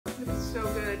It is so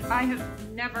good. I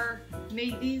have never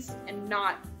made these and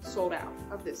not sold out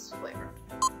of this flavor.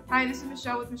 Hi, this is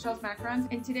Michelle with Michelle's Macarons,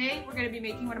 and today we're going to be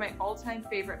making one of my all-time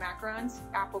favorite macarons,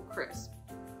 apple crisp.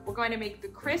 We're going to make the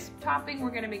crisp topping,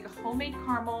 we're going to make a homemade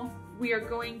caramel, we are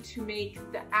going to make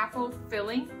the apple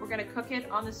filling, we're going to cook it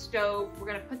on the stove, we're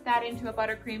going to put that into a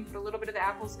buttercream, put a little bit of the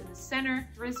apples in the center,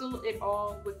 drizzle it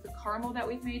all with the caramel that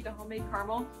we've made, the homemade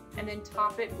caramel, and then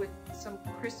top it with some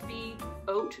crispy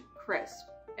oat crisp.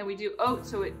 And we do oat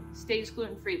so it stays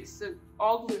gluten-free. This is an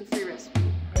all gluten-free recipe.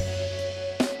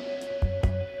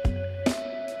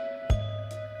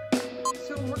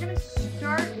 So we're gonna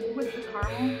start with the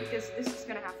caramel because this is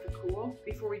gonna have to cool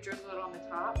before we drizzle it on the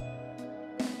top.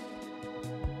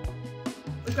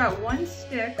 We've got one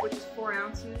stick, which is 4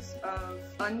 ounces of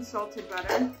unsalted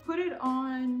butter. Put it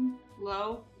on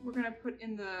low. We're gonna put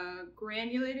in the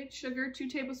granulated sugar, 2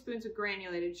 tablespoons of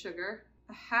granulated sugar,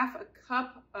 a half a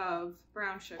cup of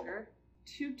brown sugar,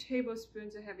 2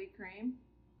 tablespoons of heavy cream,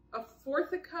 a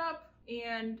 1/4 a cup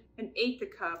and an 1/8 a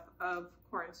cup of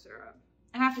corn syrup,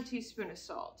 a half a teaspoon of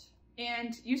salt,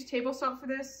 and use table salt for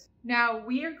this. Now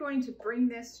we are going to bring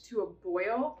this to a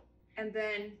boil, and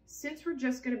then since we're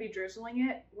just going to be drizzling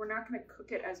it, we're not going to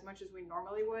cook it as much as we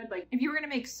normally would. Like if you were going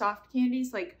to make soft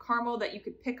candies like caramel that you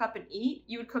could pick up and eat,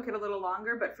 you would cook it a little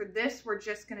longer, but for this we're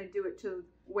just going to do it to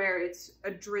where it's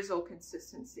a drizzle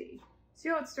consistency. See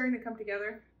how it's starting to come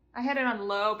together? I had it on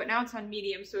low, but now it's on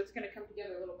medium, so it's going to come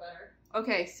together a little better.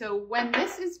 Okay, so when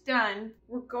this is done,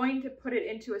 we're going to put it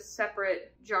into a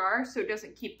separate jar so it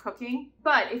doesn't keep cooking.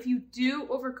 But if you do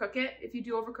overcook it, if you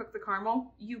do overcook the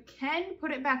caramel, you can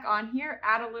put it back on here,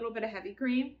 add a little bit of heavy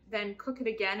cream, then cook it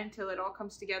again until it all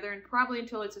comes together and probably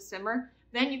until it's a simmer.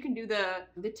 Then you can do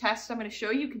the test I'm going to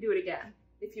show you. You can do it again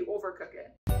if you overcook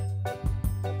it.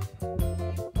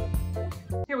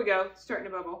 Here we go, it's starting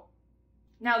to bubble.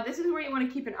 Now this is where you want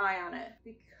to keep an eye on it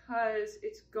because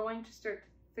it's going to start to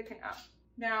thicken up.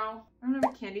 Now, I don't have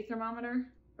a candy thermometer,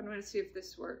 but I'm going to see if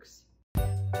this works.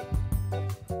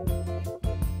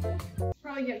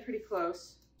 Probably getting pretty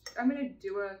close. I'm going to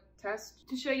do a test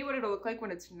to show you what it'll look like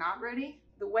when it's not ready.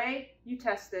 The way you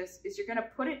test this is you're going to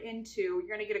put it into, you're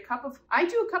going to get a cup of, I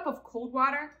do a cup of cold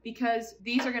water because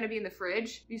these are going to be in the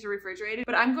fridge. These are refrigerated,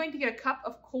 but I'm going to get a cup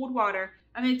of cold water.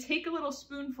 I'm going to take a little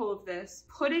spoonful of this,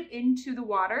 put it into the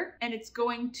water, and it's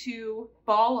going to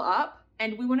ball up.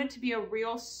 And we want it to be a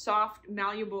real soft,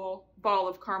 malleable ball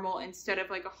of caramel instead of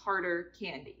like a harder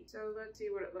candy. So let's see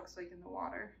what it looks like in the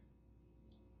water.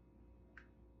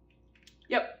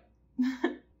 Yep,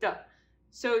 duh.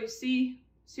 So you see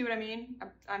what I mean?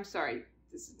 I'm sorry,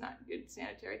 this is not good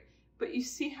sanitary, but you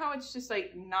see how it's just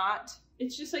like not,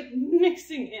 it's just like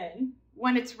mixing in.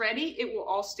 When it's ready, it will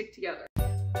all stick together.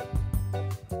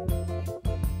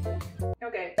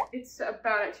 Okay, it's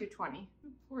about at 220.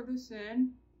 Pour this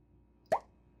in.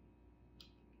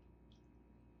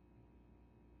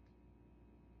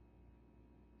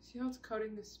 See how it's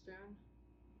coating the spoon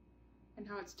and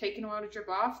how it's taking a while to drip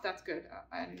off? That's good.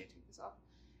 I need to take this off.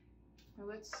 Now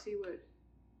let's see what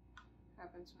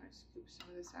happens when I scoop some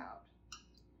of this out.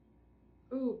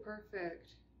 Ooh,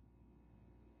 perfect.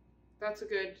 That's a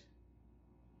good.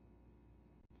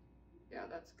 Yeah,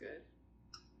 that's good.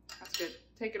 That's good.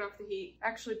 Take it off the heat.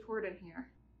 Actually pour it in here.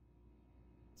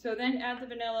 So then add the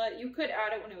vanilla. You could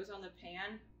add it when it was on the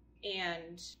pan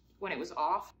and when it was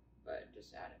off, but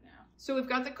just add it now. So we've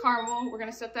got the caramel, we're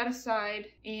gonna set that aside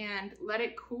and let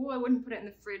it cool. I wouldn't put it in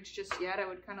the fridge just yet. I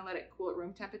would kind of let it cool at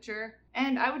room temperature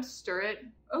and I would stir it.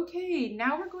 Okay,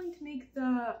 now we're going to make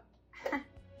the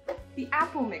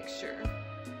apple mixture.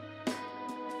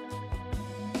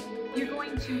 You're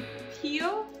going to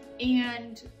peel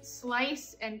and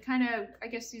slice and kind of, I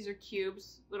guess these are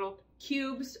cubes, little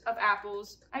cubes of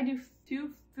apples. I do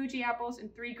 2 Fuji apples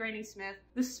and 3 Granny Smith.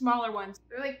 The smaller ones,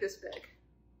 they're like this big.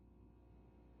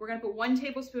 We're gonna put 1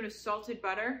 tablespoon of salted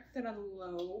butter, then on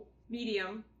low,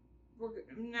 medium.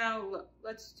 Now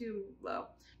let's do low.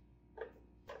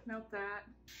 Melt that.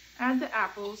 Add the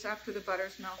apples after the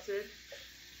butter's melted.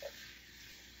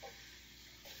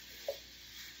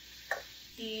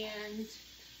 And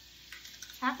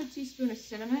half a teaspoon of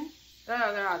cinnamon.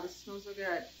 Oh, this smells so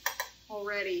good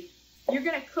already. You're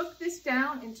gonna cook this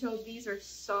down until these are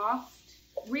soft,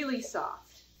 really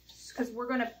soft, because we're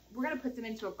gonna put them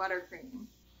into a buttercream.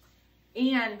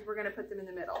 And we're gonna put them in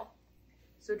the middle.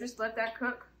 So just let that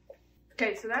cook.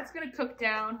 Okay, so that's gonna cook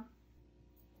down.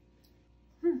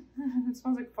 It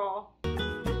smells like fall.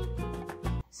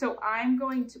 So I'm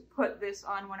going to put this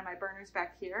on one of my burners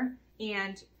back here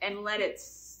and let it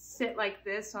sit like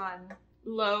this on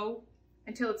low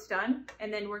until it's done.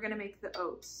 And then we're gonna make the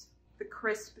oats, the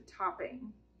crisp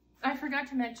topping. I forgot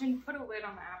to mention, put a lid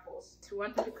on the apples. We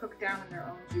want them to cook down in their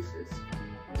own juices.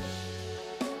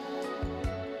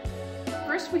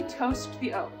 First we toast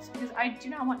the oats because I do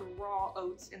not want raw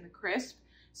oats in the crisp.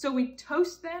 So we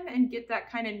toast them and get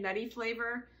that kind of nutty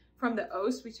flavor from the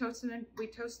oats. We toast them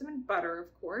in butter,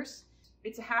 of course.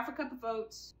 It's a half a cup of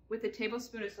oats with a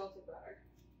tablespoon of salted butter.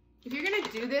 If you're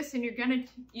gonna do this and you're gonna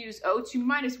use oats, you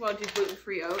might as well do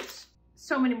gluten-free oats.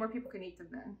 So many more people can eat them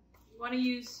then. You wanna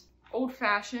use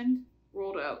old-fashioned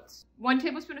rolled oats. 1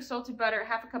 tablespoon of salted butter,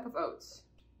 half a cup of oats.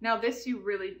 Now this you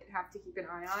really have to keep an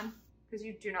eye on because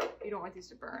you don't want these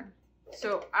to burn.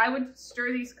 So I would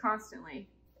stir these constantly.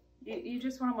 You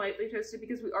just want them lightly toasted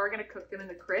because we are gonna cook them in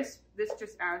the crisp. This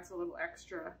just adds a little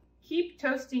extra. Keep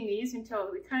toasting these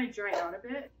until they kind of dry out a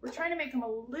bit. We're trying to make them a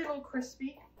little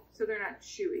crispy so they're not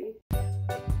chewy.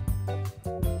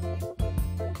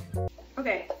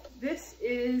 Okay, this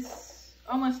is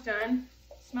almost done.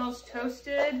 Smells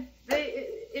toasted.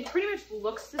 It pretty much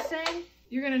looks the same.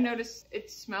 You're gonna notice it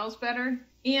smells better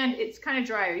and it's kind of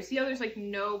drier. You see how there's like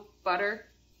no butter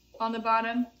on the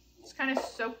bottom? Just kind of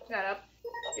soak that up.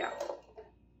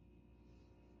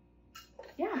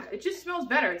 Yeah, it just smells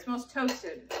better. It smells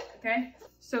toasted, okay?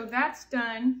 So that's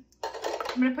done.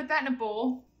 I'm gonna put that in a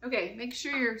bowl. Okay, make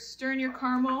sure you're stirring your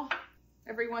caramel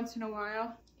every once in a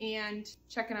while and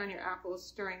checking on your apples,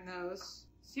 stirring those.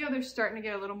 See how they're starting to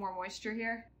get a little more moisture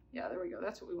here? Yeah, there we go,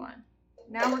 that's what we want.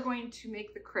 Now we're going to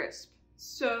make the crisp.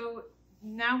 So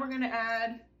now we're gonna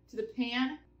add to the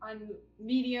pan on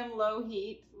medium, low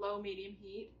medium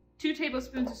heat, 2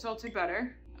 tablespoons of salted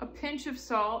butter, a pinch of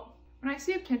salt. When I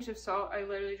say a pinch of salt, I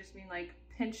literally just mean like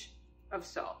pinch of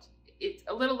salt. It's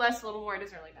a little less, a little more, it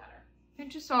doesn't really matter.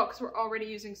 Pinch of salt because we're already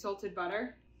using salted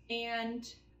butter,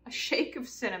 and a shake of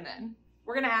cinnamon.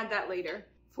 We're gonna add that later.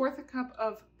 1/4 cup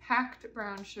of packed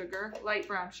brown sugar, light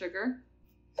brown sugar.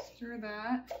 Stir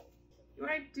that. You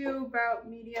wanna do about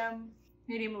medium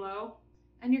low,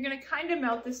 and you're gonna kind of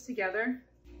melt this together.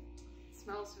 It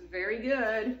smells very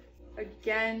good.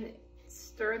 Again,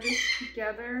 stir this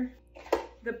together.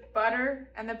 The butter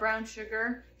and the brown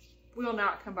sugar will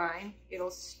not combine. It'll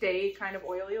stay kind of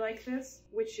oily like this,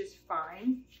 which is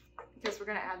fine because we're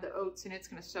gonna add the oats and it's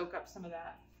gonna soak up some of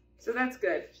that. So that's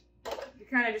good. You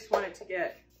kind of just want it to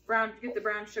get the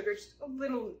brown sugar just a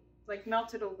little, like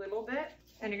melted a little bit,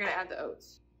 and you're gonna add the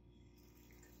oats.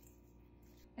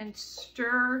 And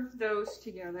stir those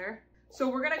together. So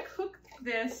we're gonna cook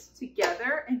this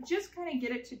together and just kind of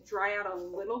get it to dry out a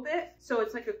little bit. So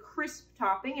it's like a crisp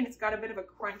topping and it's got a bit of a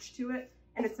crunch to it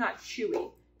and it's not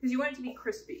chewy because you want it to be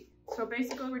crispy. So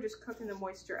basically we're just cooking the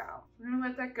moisture out. We're gonna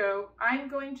let that go. I'm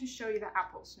going to show you the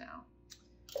apples now.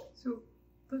 So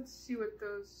let's see what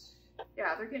those,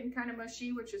 yeah, they're getting kind of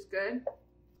mushy, which is good.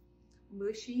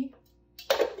 Mushy.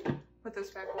 Put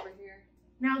those back over here.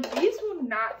 Now these will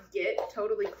not get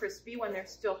totally crispy when they're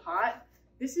still hot.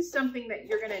 This is something that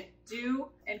you're gonna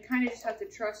do and kind of just have to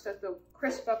trust that they'll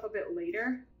crisp up a bit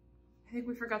later. I think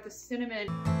we forgot the cinnamon.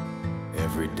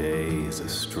 Every day is a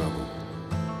struggle.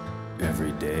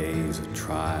 Every day is a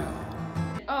trial.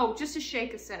 Oh, just a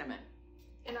shake of cinnamon.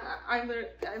 And I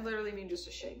literally mean just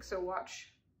a shake, so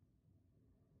watch.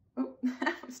 Oh,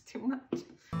 that was too much.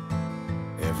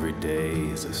 Every day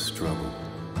is a struggle.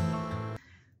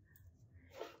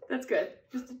 That's good.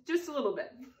 Just a little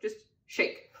bit. Just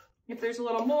shake. If there's a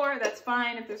little more, that's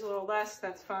fine. If there's a little less,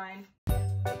 that's fine. You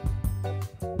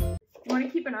want to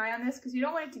keep an eye on this because you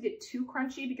don't want it to get too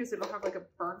crunchy because it'll have like a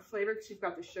burnt flavor because you've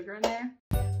got the sugar in there.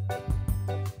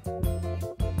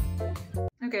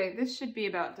 Okay, this should be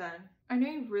about done. I know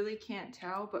you really can't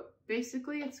tell, but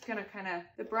basically it's gonna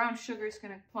the brown sugar is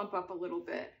gonna plump up a little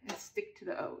bit and stick to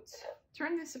the oats.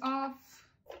 Turn this off,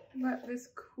 let this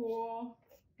cool,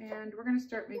 and we're gonna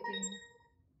start making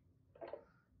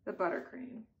the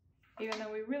buttercream. Even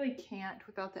though we really can't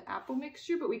without the apple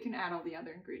mixture, but we can add all the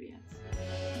other ingredients.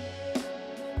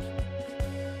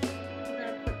 We're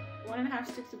gonna put 1½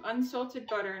 sticks of unsalted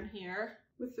butter in here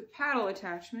with the paddle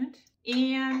attachment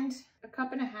and 1½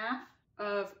 cups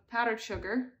of powdered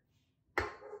sugar,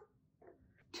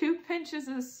 2 pinches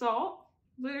of salt,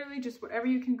 literally just whatever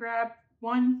you can grab,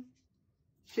 1,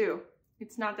 2.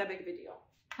 It's not that big of a deal.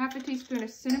 1/2 teaspoon of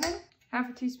cinnamon,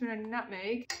 1/2 teaspoon of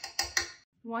nutmeg,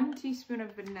 1 teaspoon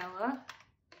of vanilla,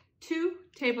 2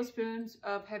 tablespoons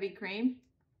of heavy cream.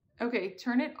 Okay,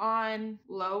 turn it on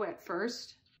low at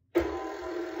first.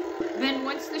 Then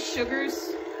once the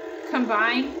sugars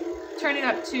combine, turn it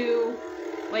up to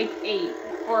like 8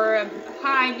 or a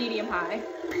high, medium high.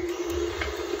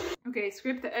 Okay,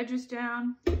 scrape the edges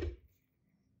down.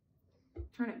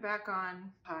 Turn it back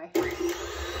on high.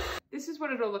 This is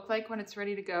what it'll look like when it's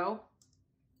ready to go.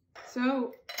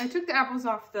 So I took the apples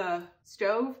off the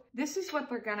stove. This is what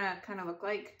they're gonna kind of look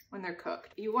like when they're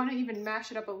cooked. You wanna even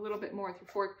mash it up a little bit more with your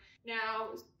fork. Now,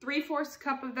 3/4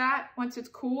 cup of that, once it's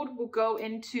cooled, will go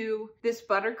into this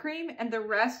buttercream, and the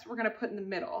rest we're gonna put in the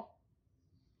middle.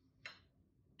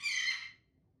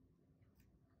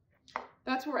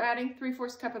 That's what we're adding,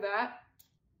 3/4 cup of that.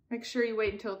 Make sure you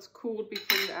wait until it's cooled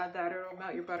before you add that or it'll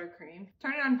melt your buttercream.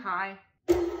 Turn it on high.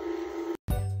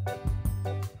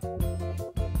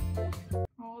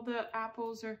 All the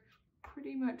apples are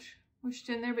pretty much mushed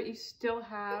in there, but you still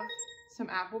have some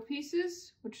apple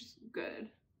pieces, which is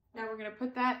good. Now we're gonna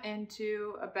put that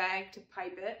into a bag to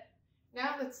pipe it.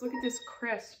 Now let's look at this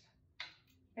crisp.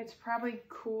 It's probably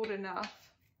cooled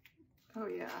enough. Oh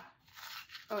yeah.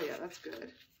 Oh yeah, that's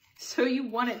good. So you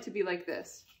want it to be like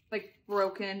this, like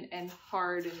broken and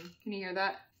hard, and can you hear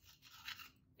that?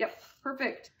 Yep,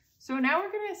 perfect. So now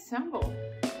we're gonna assemble.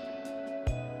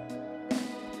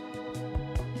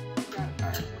 We've got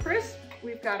our crisp,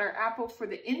 we've got our apple for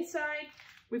the inside,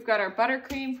 we've got our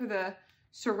buttercream for the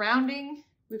surrounding,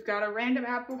 we've got a random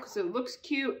apple because it looks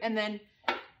cute, and then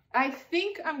I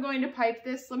think I'm going to pipe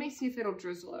this. Let me see if it'll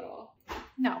drizzle at all.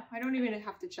 No, I don't even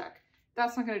have to check.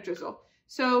 That's not gonna drizzle.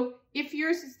 So if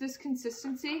yours is this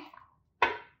consistency,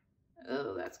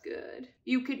 oh, that's good.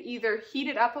 You could either heat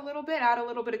it up a little bit, add a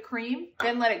little bit of cream,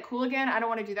 then let it cool again. I don't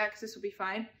want to do that because this will be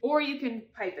fine. Or you can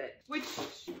pipe it, which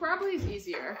probably is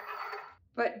easier,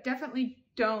 but definitely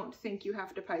don't think you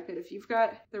have to pipe it. If you've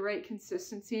got the right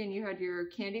consistency and you had your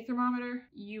candy thermometer,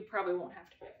 you probably won't have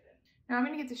to pipe it. Now I'm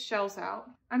going to get the shells out.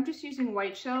 I'm just using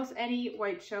white shells. Any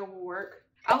white shell will work.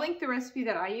 I'll link the recipe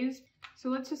that I used. So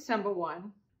let's assemble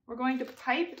one. We're going to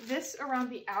pipe this around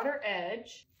the outer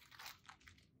edge.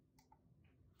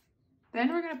 Then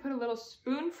we're going to put a little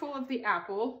spoonful of the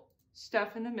apple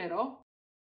stuff in the middle.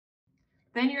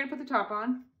 Then you're going to put the top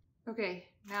on. Okay,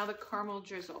 now the caramel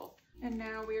drizzle. And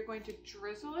now we are going to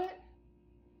drizzle it.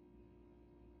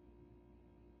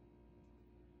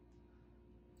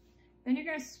 Then you're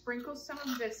going to sprinkle some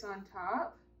of this on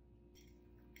top.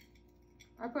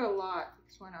 I put a lot,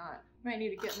 because why not? Might need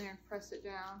to get in there and press it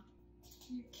down.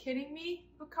 Are you kidding me?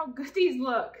 Look how good these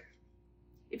look.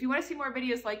 If you want to see more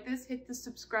videos like this, hit the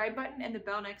subscribe button and the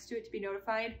bell next to it to be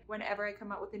notified whenever I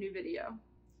come out with a new video.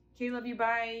 Okay, love you,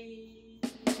 bye.